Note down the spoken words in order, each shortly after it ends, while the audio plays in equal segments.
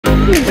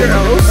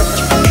Girls.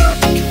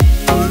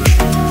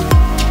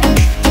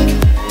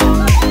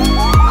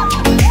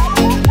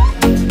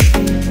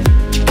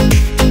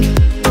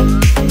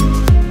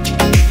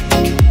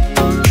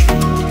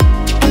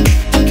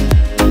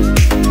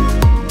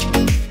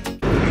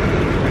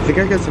 I think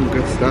I got some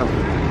good stuff.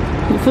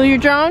 You flew your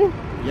drone?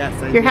 Yes,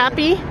 I You're did.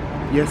 happy?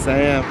 Yes, I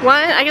am.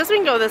 What? I guess we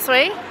can go this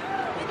way.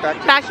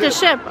 Back to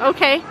ship.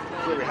 Okay.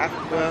 Yeah, we have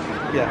to,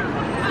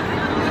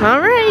 yeah. All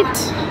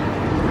right.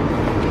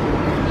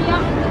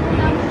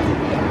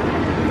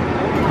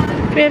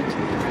 Good.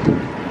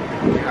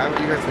 How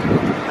do you guys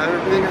have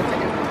everything I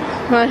think?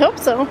 Well, I hope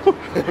so.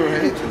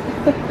 Right?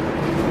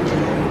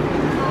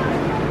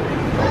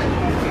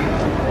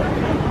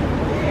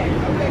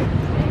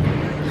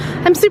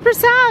 I'm super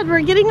sad.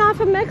 We're getting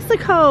off of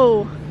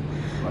Mexico.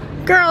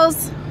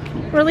 Girls,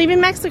 we're leaving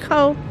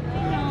Mexico. I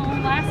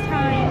know, last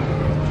time.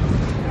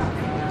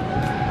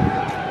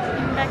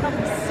 I'm back on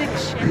the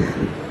 6th ship.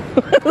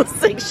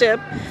 6th ship.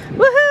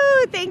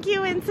 Woohoo! Thank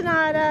you,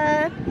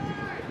 Ensenada.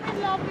 I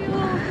love you.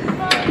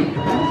 Bye.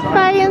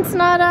 Bye,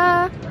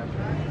 Ensenada.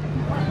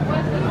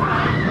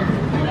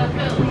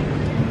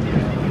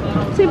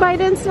 Say bye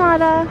to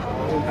Ensenada.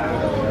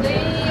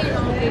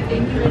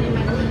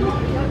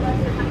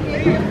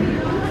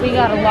 We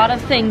got a lot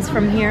of things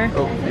from here.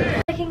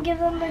 I can give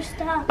them their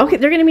stuff. Okay,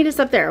 they're gonna meet us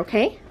up there,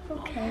 okay?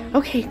 Okay.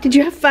 Okay, did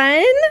you have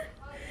fun?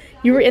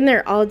 You were in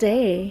there all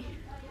day.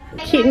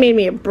 Kate made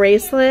me a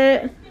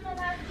bracelet.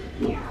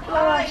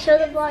 Mama, show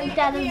the vlog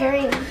Daddy's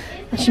ring.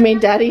 She made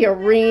Daddy a I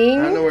don't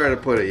ring. know where to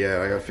put it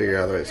yet. I gotta figure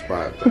out the right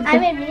spot. I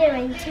made me a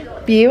ring too.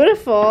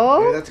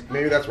 Beautiful.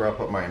 Maybe that's where I'll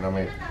put mine. I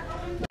mean,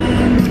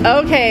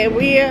 Okay,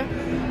 we,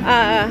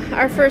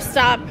 our first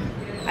stop,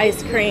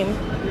 ice cream.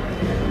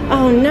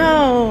 Oh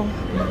no.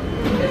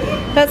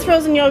 That's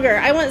frozen yogurt.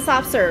 I want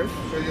soft serve.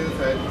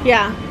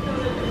 Yeah.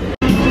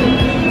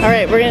 All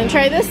right, we're gonna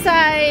try this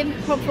side.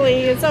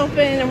 Hopefully it's open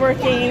and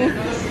working.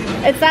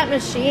 It's that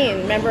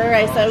machine. Remember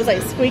I said it was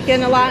like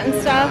squeaking a lot and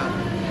stuff?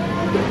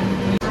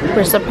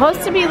 We're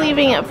supposed to be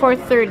leaving at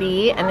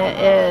 4:30 and it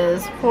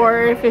is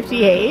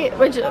 4:58,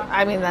 which,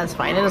 I mean, that's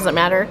fine. It doesn't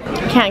matter.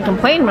 Can't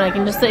complain when I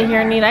can just sit here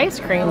and eat ice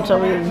cream till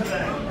we,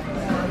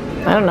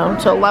 I don't know,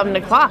 till 11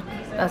 o'clock.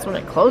 That's when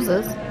it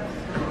closes.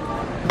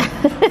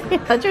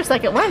 That's your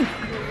second one.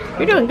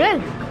 You're doing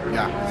good.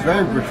 yeah, it's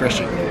very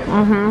refreshing.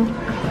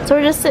 Mm-hmm. So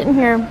we're just sitting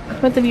here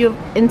with the view of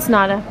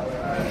Ensenada,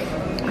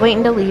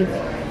 waiting to leave.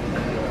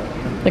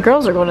 The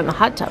girls are going in the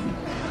hot tub.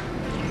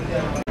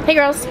 Hey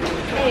girls.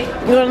 Hey.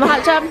 You going in the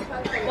hot tub?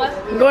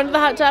 What? You going to the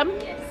hot tub?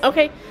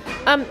 Okay.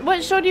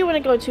 What show do you want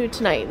to go to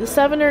tonight? The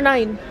 7 or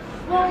 9?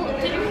 Well,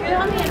 did you hear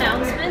on the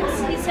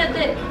announcements? He said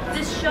that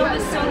this show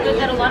is so good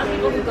that a lot of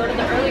people who go to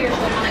the earlier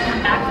show want to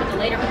come back for the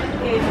later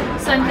one.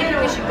 So I'm thinking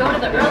we should go to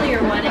the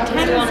earlier one in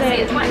case we want to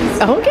see it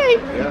twice. Okay.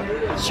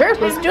 Yeah. Sure,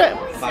 let's do it.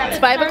 It's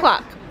 5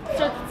 o'clock.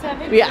 Starts at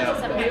 7? Yeah.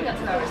 7, we got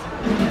 2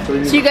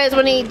 hours. So you guys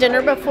want to eat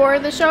dinner before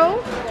the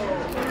show?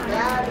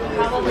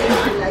 Probably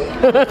not.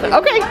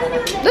 Okay.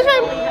 That's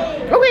fine.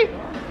 Okay.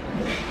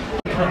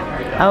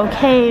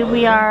 Okay,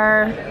 we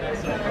are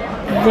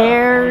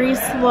very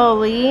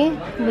slowly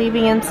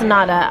leaving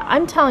Ensenada.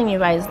 I'm telling you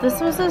guys, this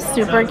was a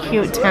super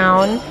cute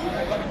town,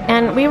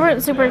 and we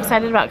weren't super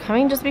excited about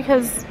coming just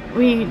because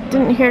we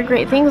didn't hear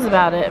great things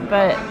about it,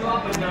 but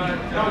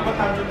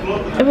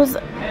it was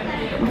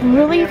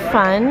really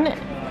fun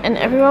and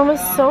everyone was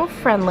so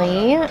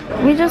friendly.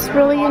 We just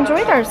really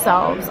enjoyed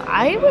ourselves.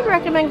 I would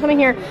recommend coming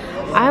here.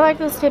 I like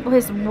this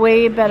place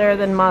way better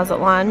than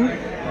Mazatlan,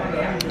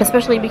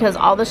 especially because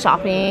all the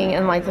shopping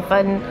and like the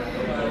fun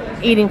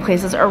eating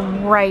places are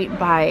right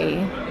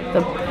by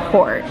the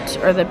port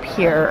or the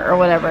pier or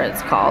whatever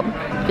it's called.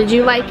 Did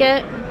you like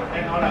it?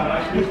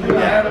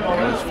 Yeah, it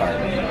was fun.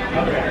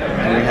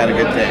 And we had a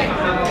good day.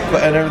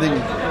 But, and everything,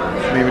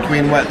 I mean,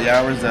 between what, the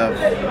hours of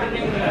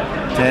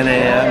 10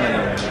 a.m.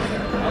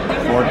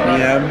 and 4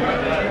 p.m.?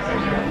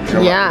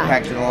 Yeah. We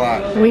packed it a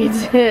lot. We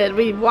did.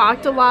 We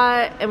walked a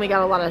lot and we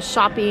got a lot of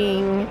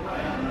shopping.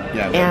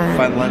 Yeah, we had a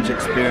fun lunch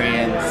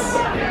experience.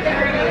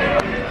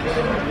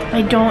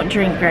 I don't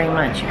drink very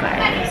much, you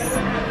guys.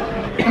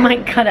 I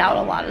might cut out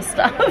a lot of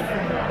stuff.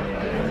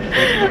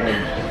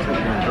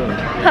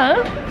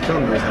 Huh?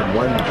 Some of us had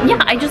one.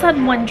 Yeah, I just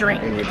had one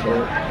drink.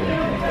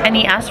 And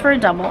he asked for a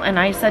double and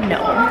I said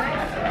no.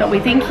 But we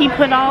think he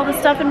put all the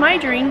stuff in my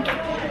drink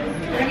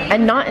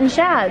and not in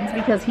Shad's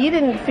because he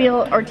didn't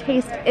feel or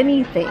taste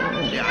anything.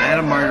 Yeah, I had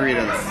a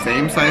margarita the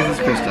same size as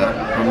Krista,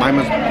 but mine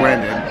was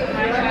blended,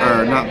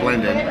 or not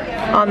blended.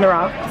 On the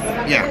rocks.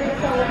 Yeah.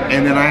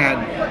 And then I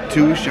had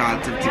 2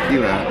 shots of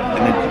tequila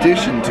in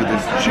addition to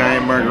this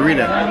giant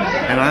margarita,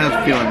 and I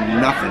was feeling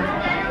nothing.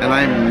 And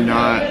I'm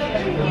not.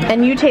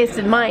 And you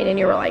tasted mine and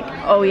you were like,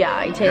 oh yeah,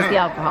 I taste the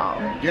alcohol.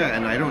 Yeah,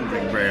 and I don't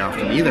drink very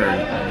often either.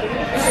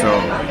 So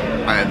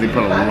they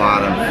put a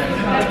lot of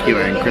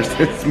tequila in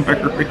Krista's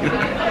margarita.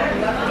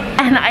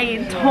 And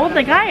I told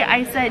the guy,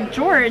 I said,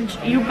 George,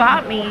 you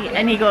got me.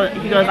 And he goes,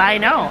 I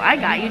know, I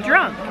got you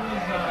drunk.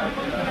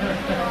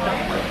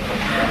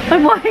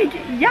 I'm like,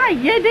 Yeah,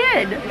 you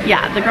did.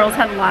 Yeah, the girls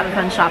had a lot of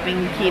fun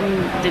shopping. Keaton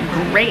did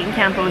great in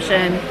Camp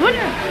Ocean. Would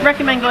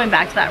recommend going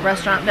back to that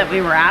restaurant that we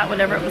were at,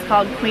 whatever it was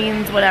called,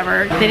 Queens,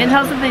 whatever. They didn't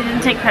tell us that they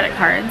didn't take credit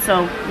cards,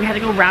 so we had to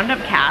go round up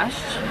cash,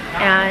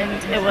 and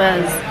it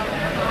was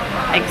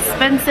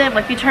expensive.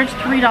 Like, they charged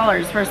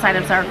 $3 for a side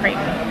of sour cream.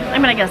 I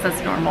mean, I guess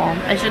that's normal.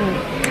 I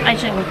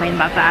shouldn't complain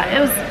about that.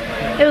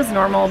 It was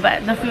normal,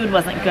 but the food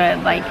wasn't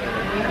good. Like,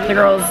 the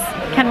girls,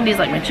 Kennedy's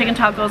like, my chicken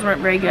tacos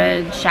weren't very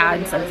good.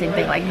 Shad said the same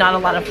thing, like not a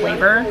lot of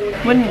flavor.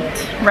 Wouldn't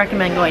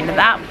recommend going to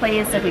that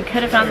place. If we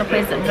could have found the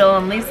place that Bill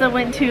and Lisa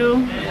went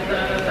to,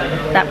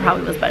 that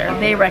probably was better.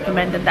 They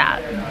recommended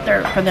that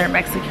for their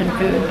Mexican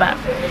food, but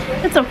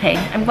it's okay.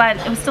 I'm glad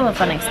it was still a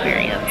fun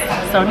experience.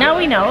 So now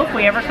we know if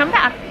we ever come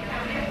back,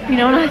 we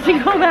don't have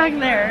to go back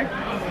there.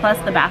 Plus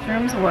the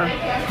bathrooms were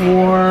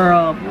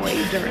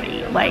horribly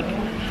dirty. Like,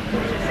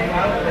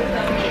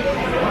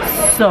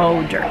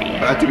 so dirty.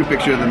 I took a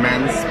picture of the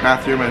men's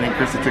bathroom. I think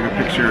Krista took a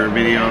picture or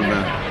video of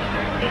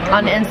the...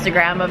 on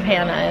Instagram of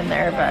Hannah in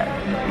there, but...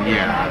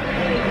 yeah,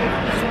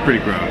 it's pretty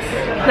gross.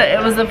 But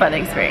it was a fun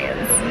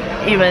experience,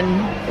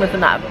 even with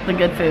the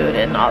good food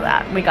and all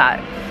that. We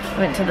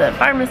went to the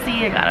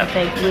pharmacy, I got a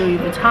fake Louis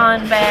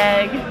Vuitton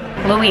bag.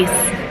 Luis,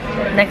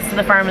 next to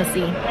the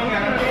pharmacy.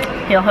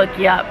 He'll hook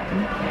you up.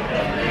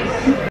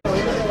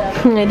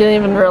 I didn't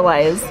even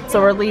realize.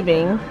 So we're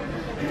leaving.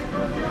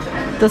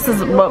 This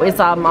is what we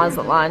saw in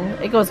Mazatlan.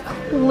 It goes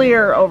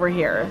clear over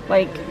here.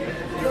 Like,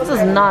 this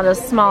is not a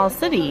small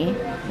city.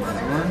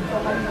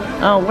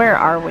 Oh, where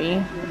are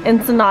we?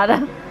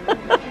 Ensenada.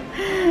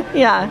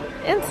 Yeah,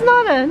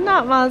 Ensenada,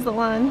 not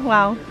Mazatlan.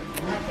 Wow.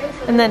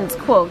 And then it's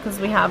cool because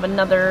we have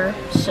another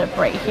ship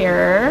right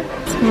here.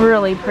 It's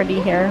really pretty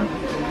here.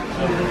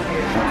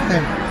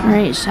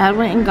 Alright, Shad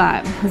went and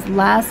got his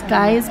last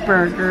guy's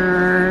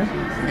burger.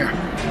 Yeah.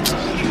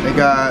 They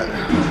got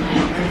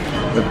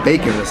the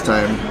bacon this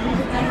time.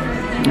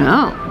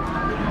 Oh,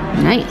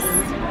 nice.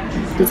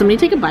 Did somebody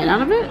take a bite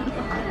out of it?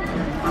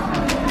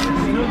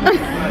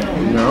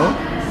 No.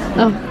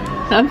 Oh,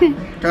 okay.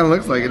 Kind of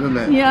looks like it, doesn't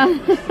it? Yeah.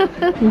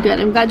 Good.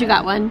 I'm glad you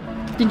got one.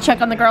 Did you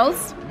check on the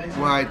girls?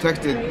 Well, I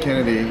texted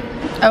Kennedy.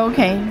 Oh,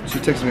 okay. She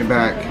texted me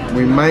back.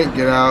 We might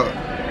get out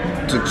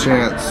to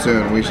Chance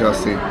soon. We shall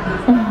see.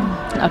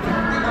 Okay.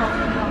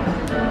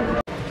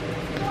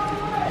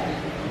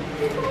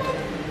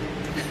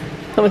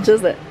 How much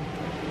is it?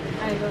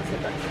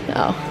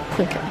 Oh,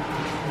 okay.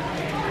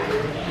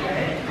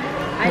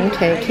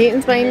 Okay,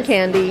 Keaton's buying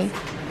candy.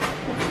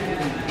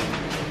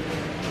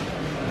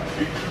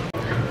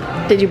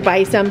 Did you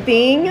buy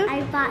something?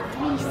 I bought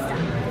 3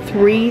 stuff.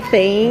 3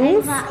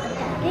 things? I bought a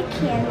bag of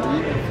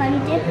candy, Fun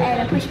Dip,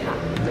 and a push pop.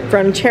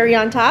 From Cherry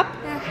on Top?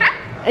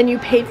 Uh-huh. And you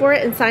paid for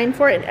it and signed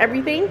for it and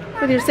everything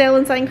with your sale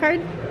and sign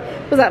card?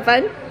 Was that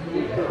fun?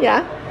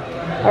 Yeah?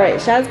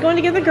 Alright, Shad's going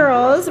to get the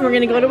girls and we're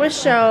going to go to a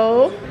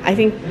show. I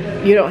think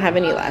you don't have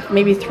any left.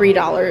 Maybe $3.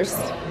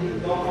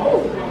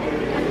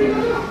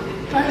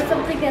 Buy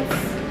something that's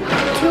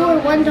 $2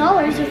 or $1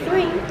 or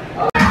 $3.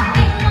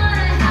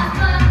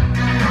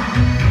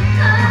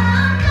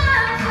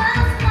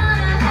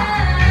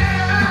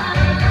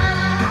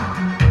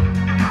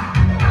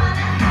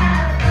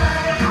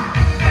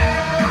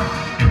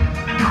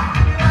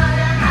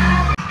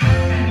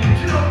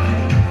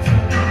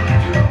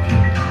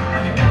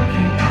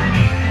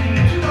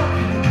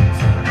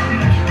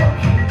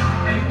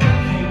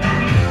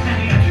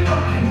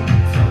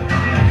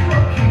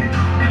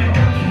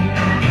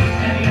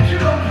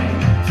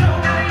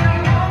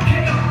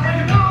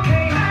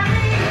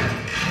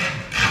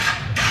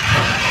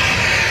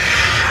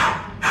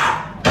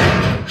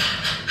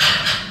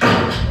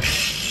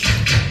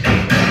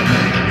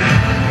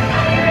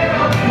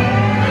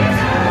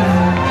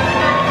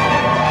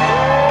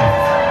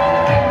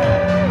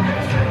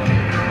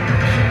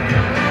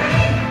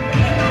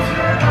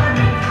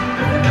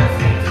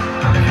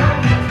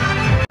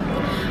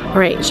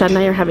 Alright, Shad and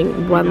I are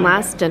having one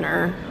last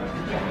dinner.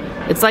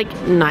 It's like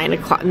 9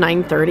 o'clock,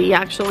 9:30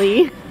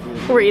 actually.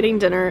 We're eating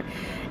dinner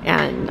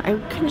and I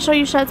couldn't show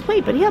you Shad's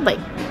plate, but he had like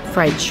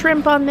fried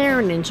shrimp on there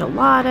and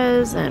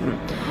enchiladas and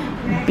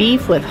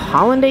beef with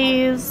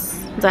hollandaise.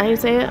 Is that how you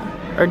say it?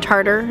 Or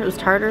tartar? It was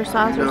tartar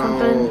sauce or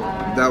something? No,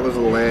 that was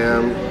a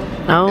lamb.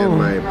 Oh. And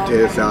my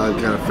potato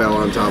salad kind of fell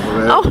on top of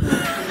it. Oh,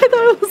 I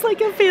thought it was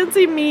like a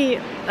fancy meat.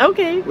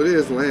 Okay. Well, it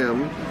is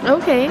lamb.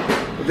 Okay.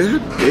 They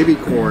had baby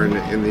corn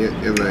in the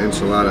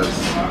enchiladas.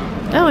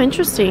 Oh,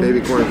 interesting.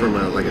 Baby corn from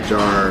like a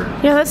jar.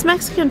 Yeah, that's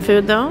Mexican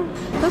food though.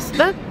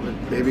 That.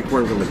 Baby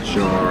corn from a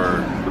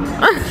jar.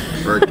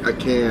 Or a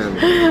can.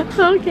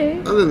 Okay.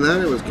 Other than that,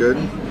 it was good.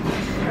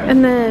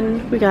 And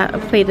then we got a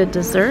plate of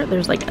dessert.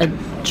 There's like a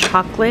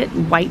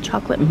white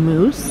chocolate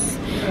mousse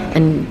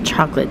and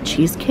chocolate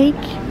cheesecake.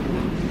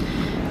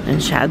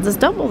 And Shad's is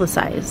double the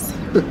size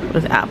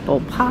with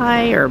apple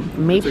pie or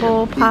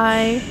maple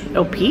pie.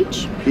 Oh,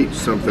 peach? Peach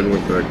something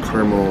with the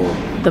caramel.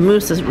 The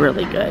mousse is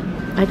really good.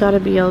 I got a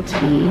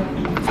BLT.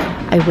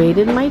 I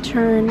waited my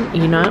turn.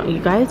 You know, you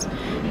guys,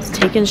 it's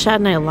taken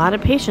Shad and I a lot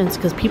of patience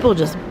because people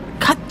just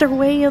cut their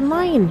way in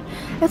line.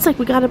 It's like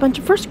we got a bunch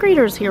of first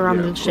graders here on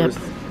the ship.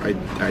 I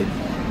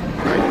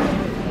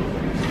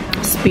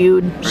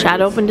Spewed.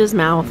 Shad opened his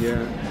mouth.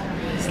 Yeah.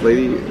 This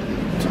lady,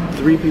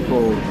 3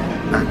 people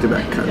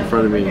back-to-back cut in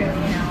front of me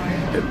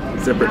at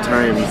separate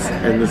times,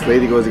 and this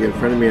lady goes to get in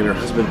front of me, and her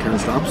husband kind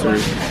of stops her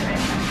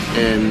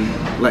and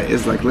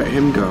is like, let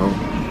him go.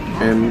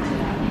 And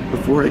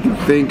before I could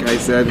think, I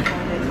said,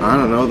 I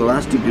don't know, the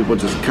last 2 people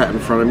just cut in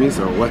front of me,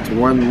 so what's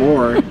one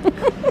more?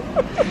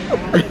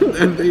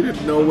 And they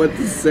didn't know what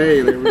to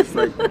say. They were just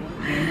like,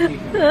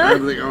 I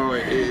was like, oh,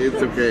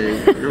 it's okay.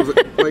 I was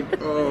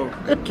like, oh,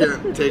 I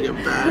can't take it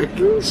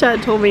back.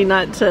 Shad told me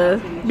not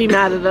to be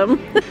mad at him.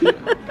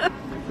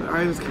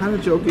 I was kind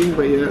of joking,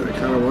 but yeah, I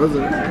kind of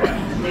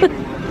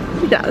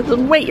wasn't. Yeah,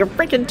 wait your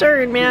freaking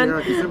turn, man.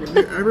 Yeah,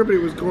 because everybody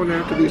was going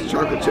after these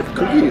chocolate chip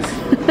cookies.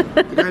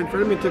 The guy in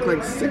front of me took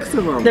like 6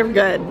 of them. They're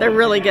good. They're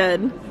really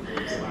good.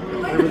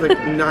 There was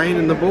like 9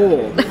 in the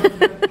bowl.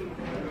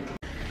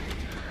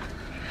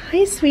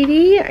 Hi,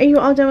 sweetie. Are you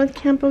all done with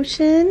Camp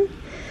Ocean?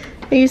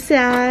 Are you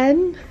sad?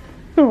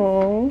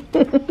 Oh.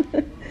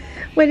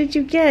 What did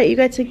you get? You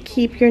got to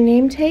keep your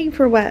name tag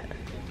for what?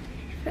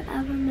 For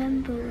a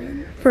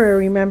remembrance. For a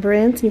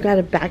remembrance. You got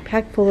a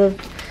backpack full of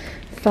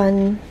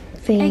fun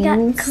things. I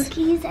got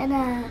cookies and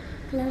a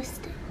glow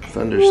stick.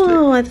 Thunder stick.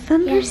 Whoa, a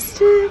thunder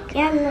stick.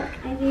 Yeah,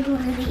 look, I made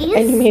one of these.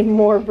 And you made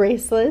more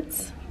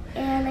bracelets.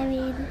 And I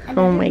made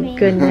another Oh my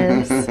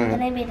goodness.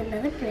 And I made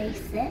another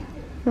bracelet.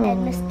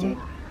 And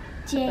Mr.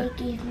 J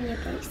gave me a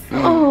bracelet.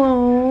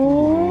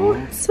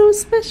 Oh, so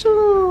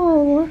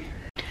special.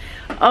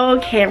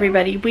 Okay,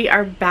 everybody, we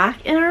are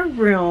back in our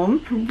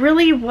room.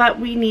 Really what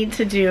we need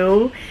to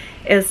do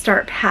is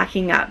start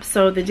packing up.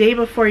 So the day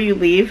before you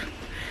leave,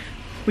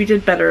 we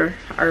did better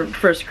our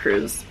first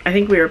cruise. I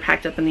think we were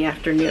packed up in the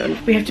afternoon.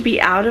 We have to be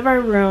out of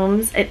our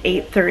rooms at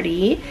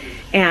 8:30.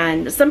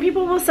 And some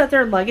people will set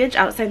their luggage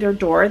outside their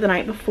door the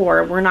night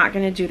before. We're not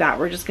going to do that.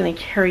 We're just going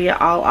to carry it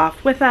all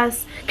off with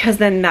us, because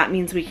then that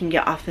means we can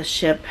get off the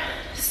ship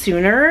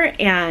sooner.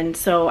 And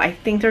so I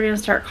think they're going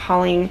to start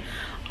calling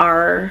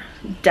our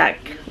deck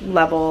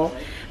level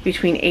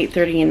between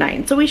 8:30 and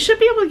 9. So we should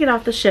be able to get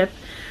off the ship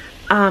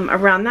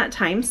around that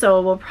time.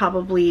 So we'll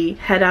probably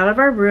head out of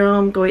our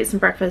room, go eat some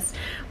breakfast,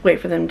 wait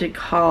for them to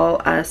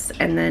call us,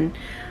 and then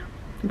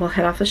we'll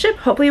head off the ship.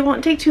 Hopefully it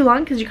won't take too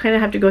long, because you kind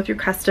of have to go through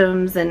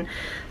customs and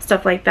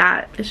stuff like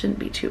that. It shouldn't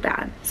be too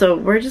bad. So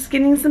we're just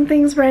getting some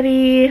things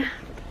ready,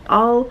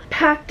 all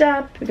packed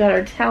up. We got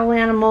our towel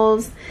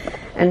animals,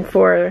 and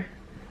for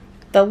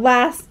the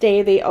last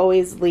day they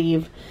always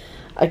leave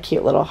a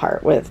cute little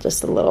heart with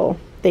just a little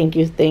thank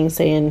you thing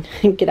saying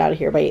get out of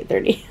here by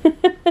 8:30.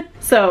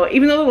 So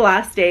even though the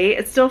last day,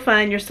 it's still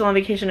fun, you're still on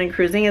vacation and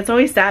cruising, it's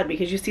always sad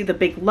because you see the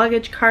big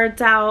luggage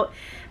carts out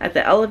at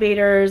the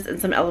elevators, and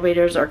some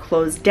elevators are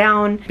closed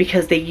down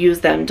because they use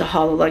them to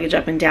haul the luggage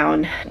up and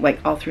down like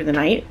all through the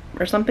night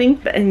or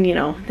something. And you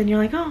know, then you're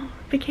like, oh,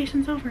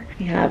 vacation's over.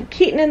 We have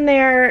Keaton in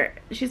there,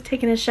 she's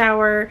taking a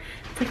shower.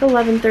 It's like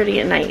 11:30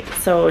 at night,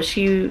 so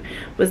she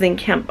was in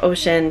Camp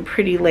Ocean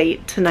pretty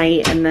late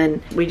tonight, and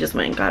then we just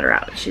went and got her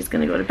out. She's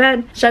gonna go to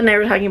bed. Shad and I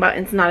were talking about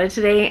Ensenada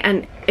today,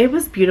 and it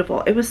was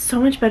beautiful. It was so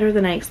much better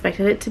than I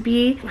expected it to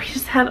be. We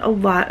just had a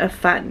lot of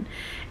fun,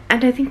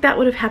 and I think that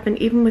would have happened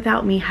even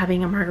without me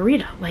having a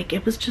margarita. Like,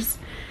 it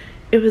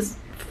was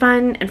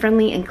fun and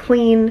friendly and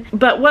clean.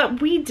 But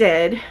what we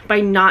did by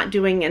not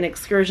doing an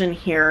excursion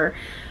here,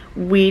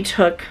 we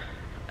took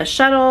a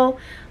shuttle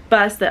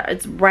bus that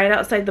it's right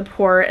outside the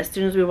port. As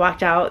soon as we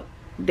walked out,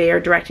 they are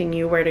directing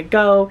you where to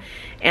go,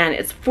 and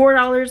it's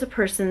 $4 a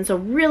person, so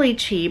really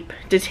cheap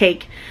to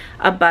take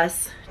a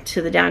bus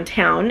to the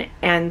downtown,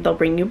 and they'll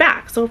bring you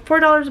back. So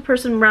 $4 a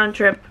person round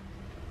trip,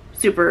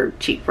 super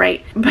cheap,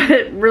 right?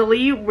 But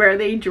really, where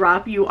they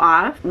drop you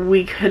off,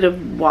 we could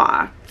have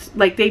walked.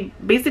 Like, they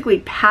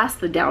basically passed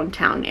the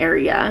downtown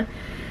area,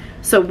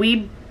 so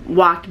we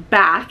walked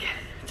back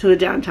to the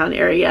downtown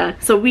area.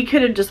 So we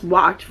could have just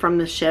walked from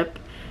the ship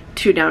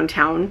to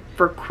downtown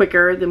for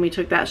quicker than we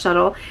took that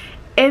shuttle.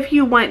 If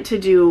you want to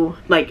do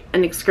like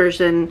an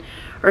excursion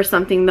or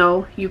something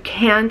though, you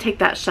can take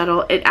that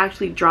shuttle. It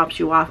actually drops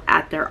you off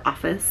at their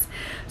office,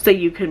 so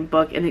you can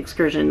book an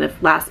excursion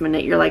if last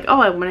minute you're like, oh,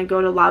 I want to go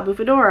to La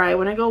Bufadora, I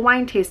want to go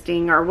wine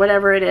tasting or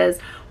whatever it is,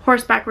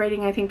 horseback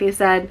riding I think they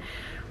said.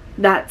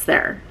 That's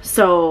there.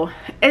 So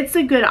it's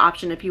a good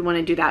option if you want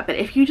to do that. But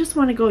if you just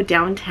want to go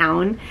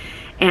downtown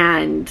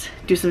and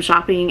do some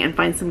shopping and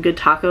find some good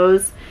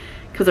tacos,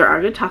 because there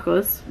are good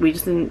tacos, we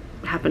just didn't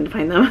happen to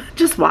find them,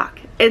 just walk.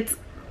 It's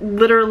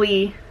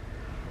literally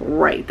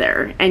right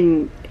there,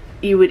 and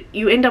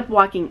you end up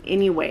walking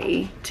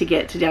anyway to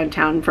get to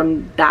downtown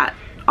from that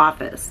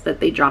office that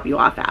they drop you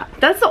off at.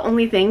 That's the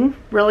only thing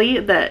really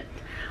that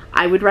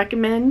I would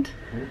recommend.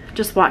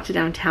 Just walk to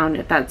downtown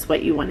if that's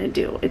what you want to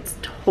do. It's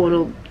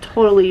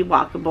totally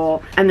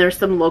walkable, and there's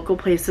some local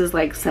places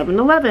like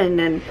 7-Eleven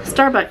and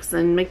Starbucks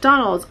and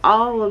McDonald's,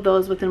 all of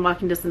those within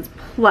walking distance,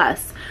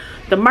 plus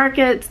the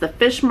markets, the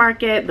fish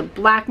market, the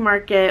black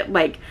market,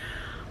 like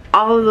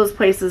all of those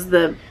places,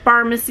 the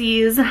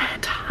pharmacies,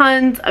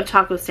 tons of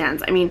taco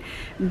stands. I mean,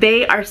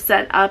 they are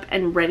set up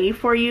and ready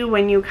for you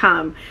when you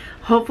come.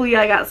 Hopefully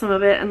I got some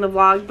of it in the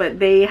vlog, but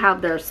they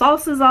have their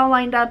salsas all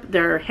lined up.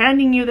 They're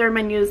handing you their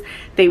menus.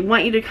 They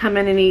want you to come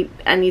in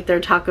and eat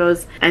their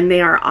tacos, and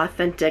they are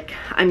authentic.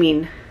 I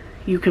mean,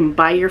 you can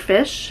buy your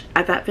fish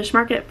at that fish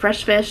market,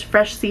 fresh fish,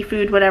 fresh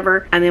seafood,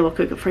 whatever, and they will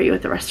cook it for you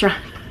at the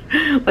restaurant.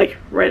 Like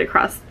right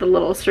across the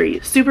little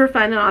street. Super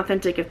fun and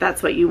authentic if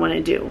that's what you want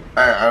to do.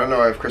 I don't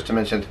know if Krista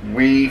mentioned,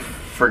 we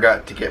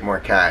forgot to get more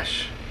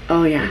cash.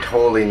 Oh yeah. We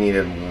totally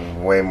needed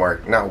way more,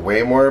 not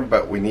way more,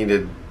 but we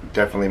needed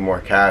definitely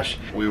more cash.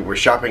 We were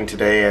shopping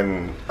today,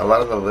 and a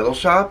lot of the little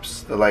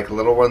shops, the like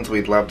little ones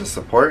we'd love to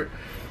support,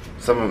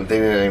 some of them, they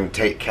didn't even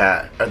take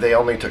cash, or they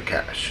only took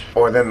cash.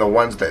 Or then the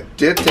ones that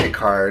did take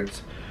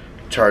cards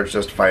charged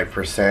just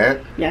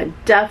 5%. Yeah,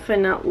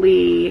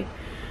 definitely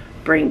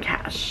bring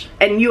cash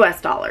and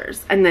US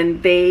dollars, and then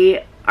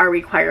they are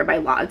required by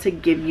law to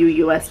give you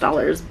US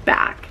dollars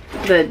back.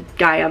 The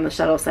guy on the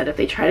shuttle said if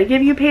they try to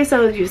give you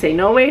pesos, you say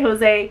no way,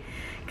 Jose,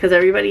 because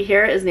everybody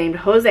here is named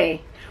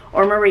Jose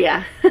or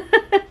Maria.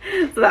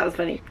 So that was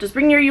funny. Just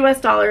bring your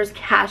US dollars,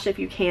 cash if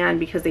you can,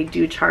 because they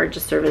do charge a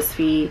service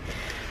fee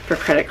for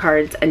credit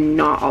cards, and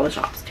not all the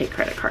shops take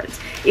credit cards.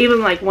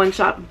 Even like one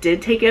shop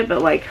did take it,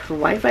 but like her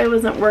Wi-Fi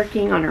wasn't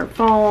working on her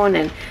phone,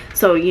 and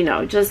so, you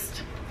know,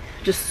 just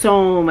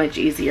so much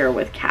easier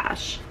with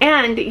cash.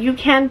 And you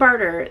can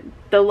barter.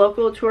 The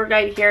local tour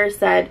guide here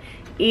said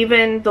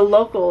even the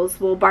locals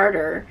will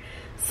barter.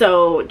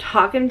 So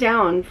talk them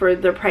down for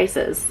their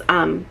prices.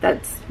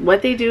 That's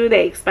what they do.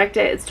 They expect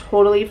it. It's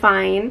totally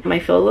fine. I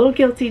feel a little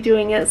guilty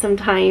doing it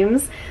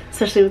sometimes,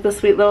 especially with the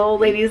sweet little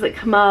old ladies that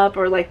come up,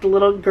 or like the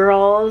little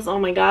girls. Oh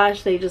my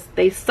gosh,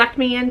 they sucked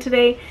me in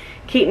today.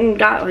 Keaton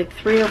got like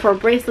 3 or 4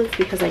 bracelets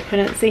because I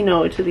couldn't say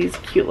no to these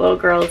cute little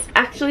girls.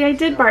 Actually, I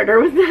did barter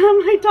with them.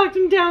 I talked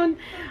them down.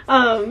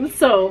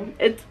 So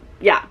it's,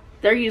 yeah,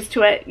 they're used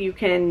to it. You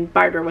can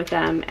barter with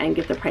them and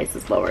get the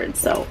prices lowered.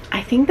 So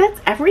I think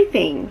that's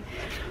everything.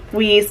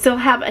 We still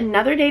have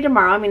another day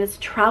tomorrow. I mean, it's a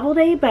travel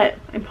day, but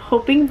I'm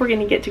hoping we're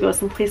gonna get to go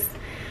someplace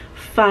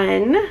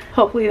fun.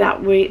 Hopefully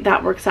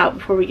that works out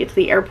before we get to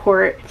the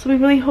airport. So we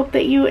really hope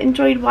that you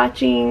enjoyed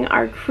watching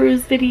our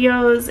cruise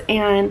videos,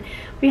 and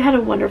we had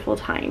a wonderful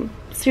time.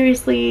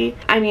 Seriously,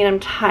 I mean, I'm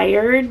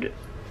tired.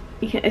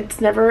 It's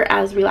never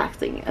as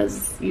relaxing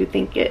as you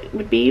think it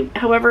would be.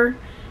 However,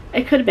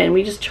 it could have been.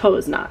 We just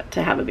chose not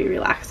to have it be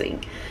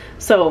relaxing.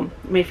 So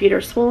my feet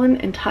are swollen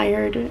and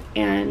tired,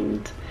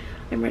 and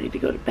I'm ready to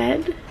go to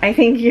bed. I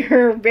think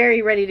you're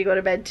very ready to go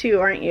to bed too,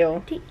 aren't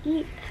you? To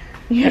eat.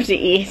 You have to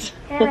eat.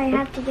 And I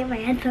have to get my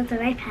headphones and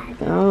iPad.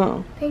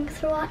 Oh. Thanks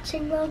for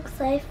watching Logues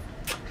Life.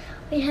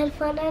 We had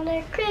fun on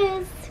our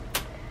cruise.